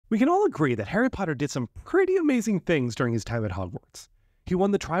We can all agree that Harry Potter did some pretty amazing things during his time at Hogwarts. He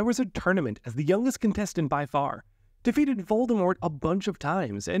won the Triwizard Tournament as the youngest contestant by far, defeated Voldemort a bunch of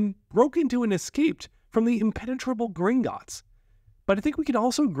times, and broke into and escaped from the impenetrable Gringotts. But I think we can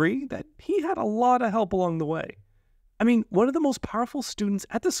also agree that he had a lot of help along the way. I mean, one of the most powerful students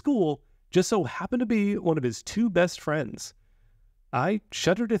at the school just so happened to be one of his two best friends. I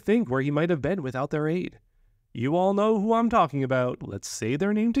shudder to think where he might have been without their aid. You all know who I'm talking about. Let's say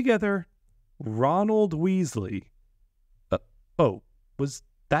their name together. Ronald Weasley. Oh, was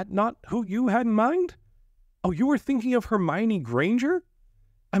that not who you had in mind? Oh, you were thinking of Hermione Granger?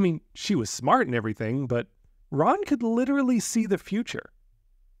 I mean, she was smart and everything, but Ron could literally see the future.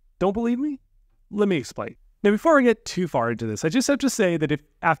 Don't believe me? Let me explain. Now, before I get too far into this, I just have to say that if,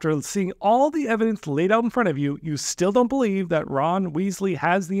 after seeing all the evidence laid out in front of you, you still don't believe that Ron Weasley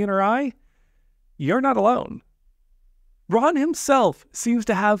has the inner eye, you're not alone. Ron himself seems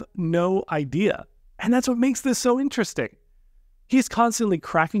to have no idea, and that's what makes this so interesting. He's constantly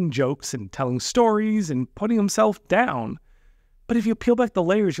cracking jokes and telling stories and putting himself down. But if you peel back the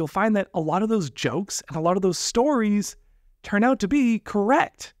layers, you'll find that a lot of those jokes and a lot of those stories turn out to be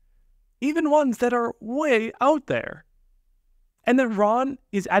correct. Even ones that are way out there. And that Ron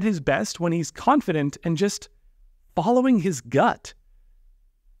is at his best when he's confident and just following his gut.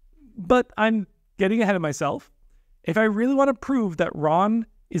 But I'm getting ahead of myself. If I really want to prove that Ron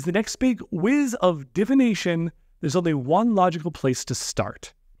is the next big whiz of divination, there's only one logical place to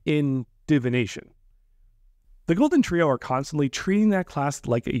start. In divination. The Golden Trio are constantly treating that class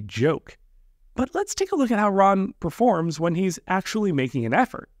like a joke. But let's take a look at how Ron performs when he's actually making an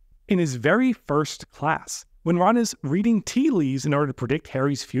effort. In his very first class, when Ron is reading tea leaves in order to predict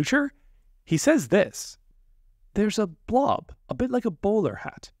Harry's future, he says this: "There's a blob, a bit like a bowler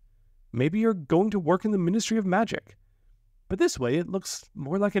hat. Maybe you're going to work in the Ministry of Magic. But this way it looks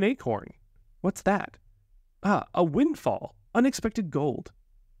more like an acorn. What's that? Ah, a windfall, unexpected gold."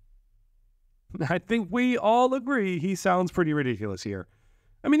 I think we all agree he sounds pretty ridiculous here.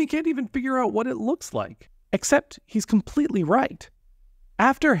 I mean, he can't even figure out what it looks like. Except he's completely right.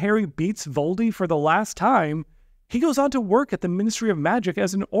 After Harry beats Voldy for the last time, he goes on to work at the Ministry of Magic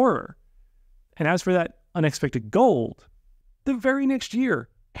as an Auror. And as for that unexpected gold, the very next year,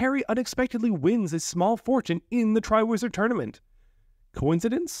 Harry unexpectedly wins a small fortune in the Triwizard Tournament.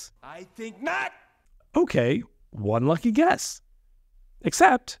 Coincidence? I think not. Okay, one lucky guess.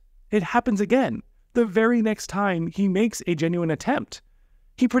 Except, it happens again, the very next time he makes a genuine attempt.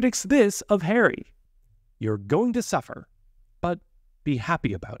 He predicts this of Harry: "You're going to suffer, but be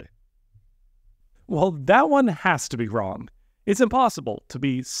happy about it." Well, that one has to be wrong. It's impossible to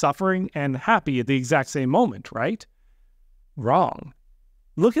be suffering and happy at the exact same moment, right? Wrong.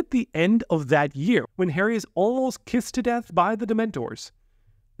 Look at the end of that year when Harry is almost kissed to death by the Dementors.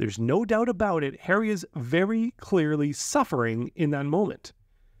 There's no doubt about it, Harry is very clearly suffering in that moment.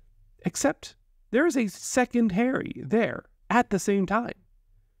 Except there is a second Harry there at the same time.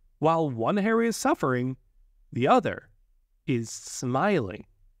 While one Harry is suffering, the other is smiling.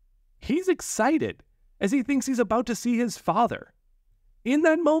 He's excited as he thinks he's about to see his father. In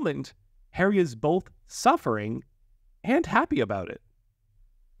that moment, Harry is both suffering and happy about it.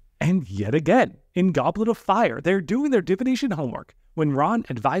 And yet again, in Goblet of Fire, they're doing their divination homework when Ron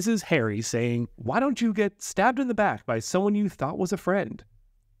advises Harry, saying, "Why don't you get stabbed in the back by someone you thought was a friend?"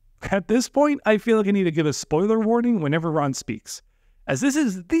 At this point, I feel like I need to give a spoiler warning whenever Ron speaks, as this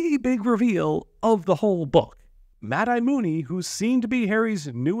is the big reveal of the whole book. Mad-Eye Moody, who's seen to be Harry's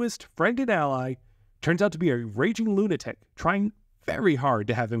newest friend and ally, turns out to be a raging lunatic, trying very hard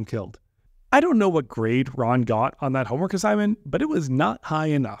to have him killed. I don't know what grade Ron got on that homework assignment, but it was not high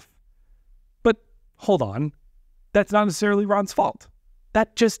enough. But hold on, that's not necessarily Ron's fault.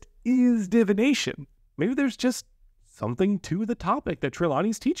 That just is divination. Maybe there's just something to the topic that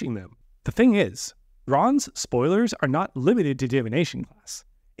Trelawney's teaching them. The thing is, Ron's spoilers are not limited to divination class.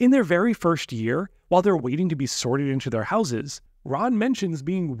 In their very first year, while they're waiting to be sorted into their houses, Ron mentions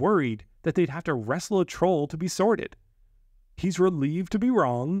being worried that they'd have to wrestle a troll to be sorted. He's relieved to be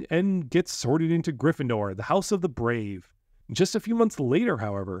wrong and gets sorted into Gryffindor, the House of the Brave. Just a few months later,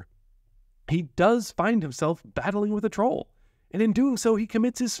 however, he does find himself battling with a troll, and in doing so, he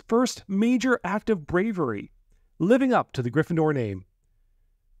commits his first major act of bravery, living up to the Gryffindor name.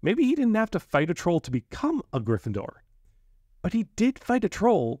 Maybe he didn't have to fight a troll to become a Gryffindor, but he did fight a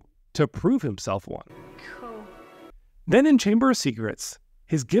troll to prove himself one. Cool. Then in Chamber of Secrets,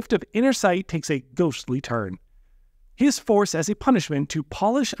 his gift of inner sight takes a ghostly turn. He is forced as a punishment to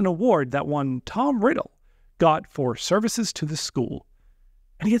polish an award that one Tom Riddle got for services to the school.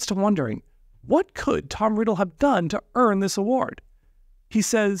 And he gets to wondering, what could Tom Riddle have done to earn this award? He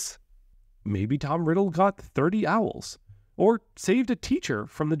says, maybe Tom Riddle got 30 owls, or saved a teacher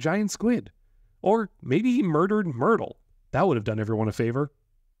from the giant squid, or maybe he murdered Myrtle. That would have done everyone a favor.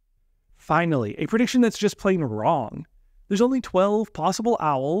 Finally, a prediction that's just plain wrong. There's only 12 possible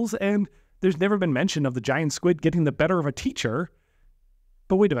owls, and there's never been mention of the giant squid getting the better of a teacher.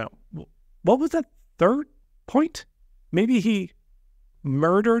 But wait a minute, what was that third point? Maybe he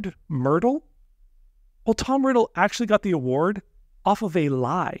murdered Myrtle? Well, Tom Riddle actually got the award off of a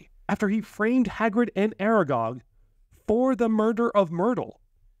lie after he framed Hagrid and Aragog for the murder of Myrtle.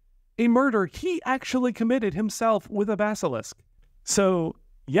 A murder he actually committed himself with a basilisk. So,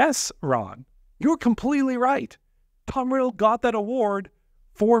 yes, Ron, you're completely right. Tom Riddle got that award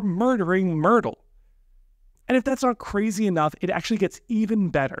for murdering Myrtle. And if that's not crazy enough, it actually gets even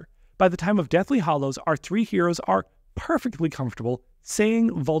better. By the time of Deathly Hallows, our three heroes are perfectly comfortable saying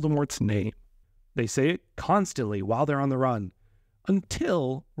Voldemort's name. They say it constantly while they're on the run,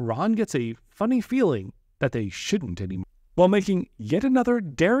 until Ron gets a funny feeling that they shouldn't anymore. While making yet another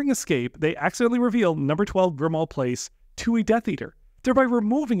daring escape, they accidentally reveal number 12 Grimmauld Place to a Death Eater, thereby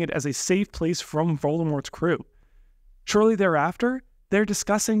removing it as a safe place from Voldemort's crew. Shortly thereafter, they're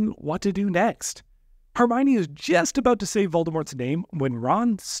discussing what to do next. Hermione is just about to say Voldemort's name when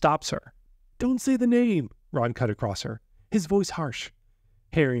Ron stops her. "Don't say the name," Ron cut across her, his voice harsh.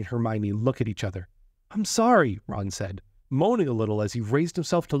 Harry and Hermione look at each other. "I'm sorry," Ron said, moaning a little as he raised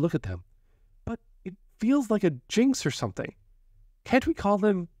himself to look at them. "But it feels like a jinx or something. Can't we call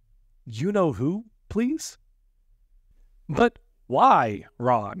him you-know-who, please?" "But why,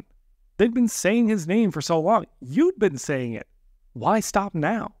 Ron? They'd been saying his name for so long. You'd been saying it. Why stop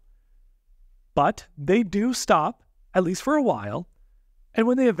now?" But they do stop, at least for a while, and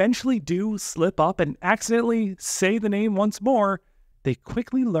when they eventually do slip up and accidentally say the name once more, they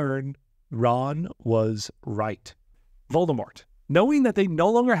quickly learn Ron was right. Voldemort, knowing that they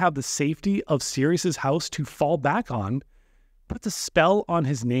no longer have the safety of Sirius's house to fall back on, puts a spell on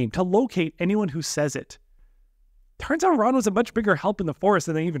his name to locate anyone who says it. Turns out Ron was a much bigger help in the forest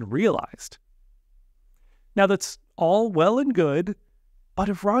than they even realized. Now that's all well and good, but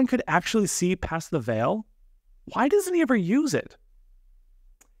if Ron could actually see past the veil, why doesn't he ever use it?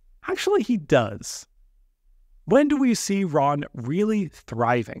 Actually, he does. When do we see Ron really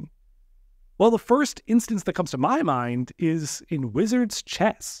thriving? Well, the first instance that comes to my mind is in Wizard's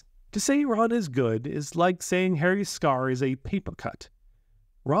Chess. To say Ron is good is like saying Harry's scar is a paper cut.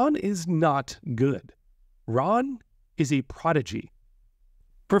 Ron is not good. Ron is a prodigy.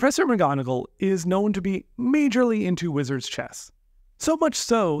 Professor McGonagall is known to be majorly into Wizard's Chess. So much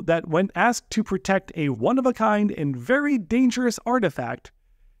so that when asked to protect a one-of-a-kind and very dangerous artifact,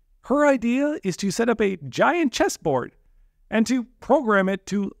 her idea is to set up a giant chessboard and to program it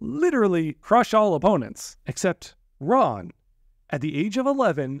to literally crush all opponents. Except Ron, at the age of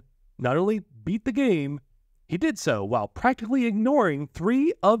 11, not only beat the game, he did so while practically ignoring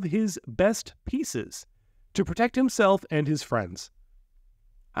 3 of his best pieces to protect himself and his friends.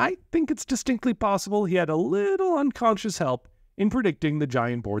 I think it's distinctly possible he had a little unconscious help in predicting the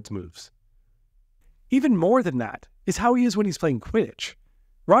giant board's moves. Even more than that is how he is when he's playing Quidditch.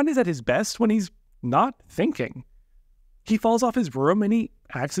 Ron is at his best when he's not thinking. He falls off his broom and he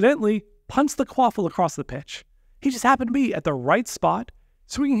accidentally punts the quaffle across the pitch. He just happened to be at the right spot,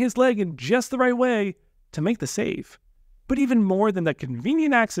 swinging his leg in just the right way to make the save. But even more than the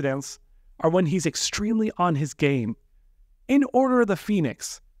convenient accidents are when he's extremely on his game. In Order of the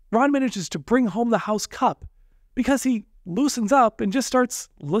Phoenix, Ron manages to bring home the house cup because he loosens up and just starts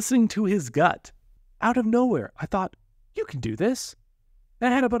listening to his gut. Out of nowhere, I thought, you can do this.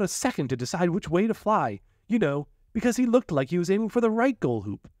 And I had about a second to decide which way to fly, because he looked like he was aiming for the right goal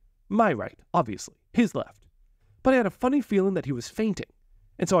hoop. My right, obviously, his left. But I had a funny feeling that he was fainting,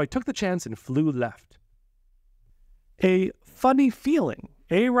 and so I took the chance and flew left. A funny feeling,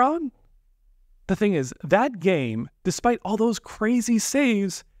 eh, Ron? The thing is, that game, despite all those crazy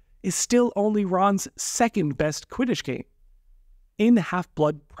saves, is still only Ron's second best Quidditch game. In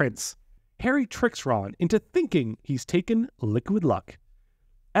Half-Blood Prince, Harry tricks Ron into thinking he's taken liquid luck.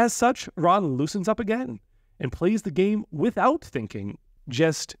 As such, Ron loosens up again and plays the game without thinking,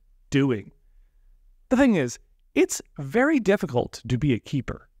 just doing. The thing is, it's very difficult to be a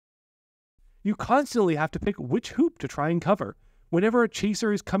keeper. You constantly have to pick which hoop to try and cover whenever a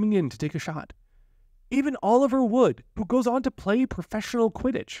chaser is coming in to take a shot. Even Oliver Wood, who goes on to play professional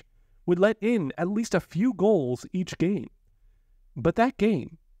Quidditch, would let in at least a few goals each game. But that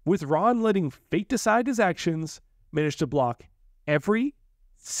game, with Ron letting fate decide his actions, managed to block every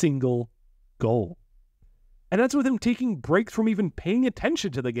single goal. And that's with him taking breaks from even paying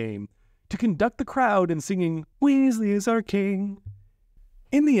attention to the game to conduct the crowd and singing, "Weasley is our king."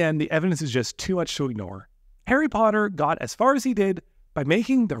 In the end, the evidence is just too much to ignore. Harry Potter got as far as he did by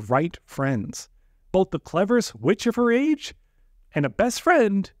making the right friends, both the cleverest witch of her age and a best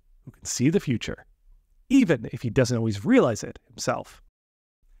friend who can see the future, even if he doesn't always realize it himself.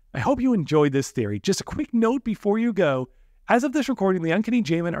 I hope you enjoyed this theory. Just a quick note before you go. As of this recording, the Uncanny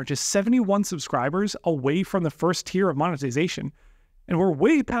J-Men are just 71 subscribers away from the first tier of monetization, and we're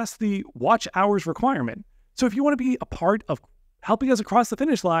way past the watch hours requirement. So if you want to be a part of helping us across the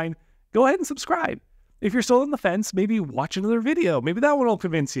finish line, go ahead and subscribe. If you're still on the fence, maybe watch another video. Maybe that one will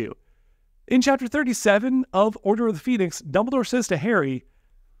convince you. In Chapter 37 of Order of the Phoenix, Dumbledore says to Harry,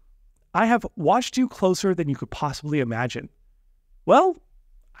 "I have watched you closer than you could possibly imagine." Well,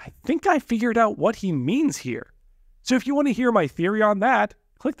 I think I figured out what he means here. So if you want to hear my theory on that,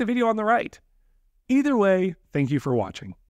 click the video on the right. Either way, thank you for watching.